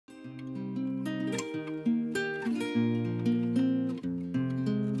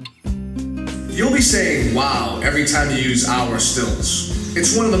You'll be saying wow every time you use our stills.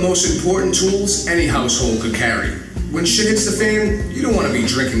 It's one of the most important tools any household could carry. When shit hits the fan, you don't want to be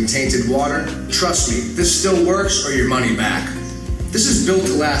drinking tainted water. Trust me, this still works or your money back. This is built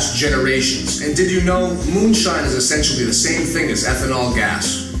to last generations, and did you know moonshine is essentially the same thing as ethanol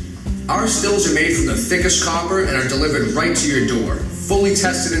gas? Our stills are made from the thickest copper and are delivered right to your door. Fully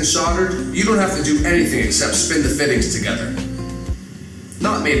tested and soldered, you don't have to do anything except spin the fittings together.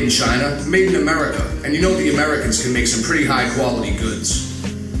 Not made in China, made in America, and you know the Americans can make some pretty high quality goods.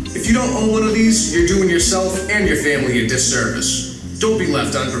 If you don't own one of these, you're doing yourself and your family a disservice. Don't be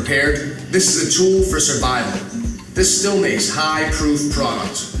left unprepared. This is a tool for survival. This still makes high-proof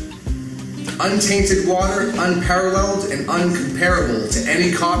product. Untainted water, unparalleled, and uncomparable to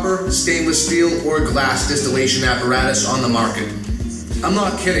any copper, stainless steel, or glass distillation apparatus on the market. I'm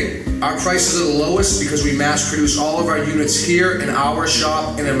not kidding. Our prices are the lowest because we mass produce all of our units here in our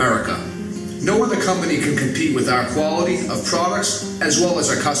shop in America. No other company can compete with our quality of products as well as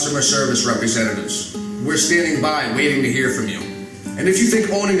our customer service representatives. We're standing by waiting to hear from you. And if you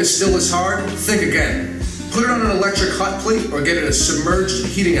think owning a still is hard, think again. Put it on an electric hot plate or get it a submerged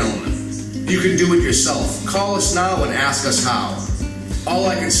heating element. You can do it yourself. Call us now and ask us how. All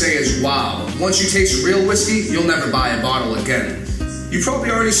I can say is wow. Once you taste real whiskey, you'll never buy a bottle again. You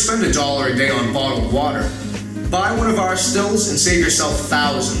probably already spend $1 a day on bottled water. Buy one of our stills and save yourself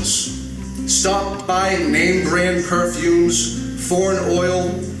thousands. Stop buying name brand perfumes, foreign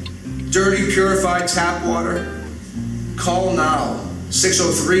oil, dirty purified tap water. Call now,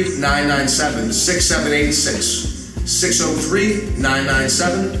 603-997-6786.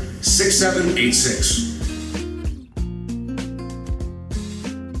 603-997-6786.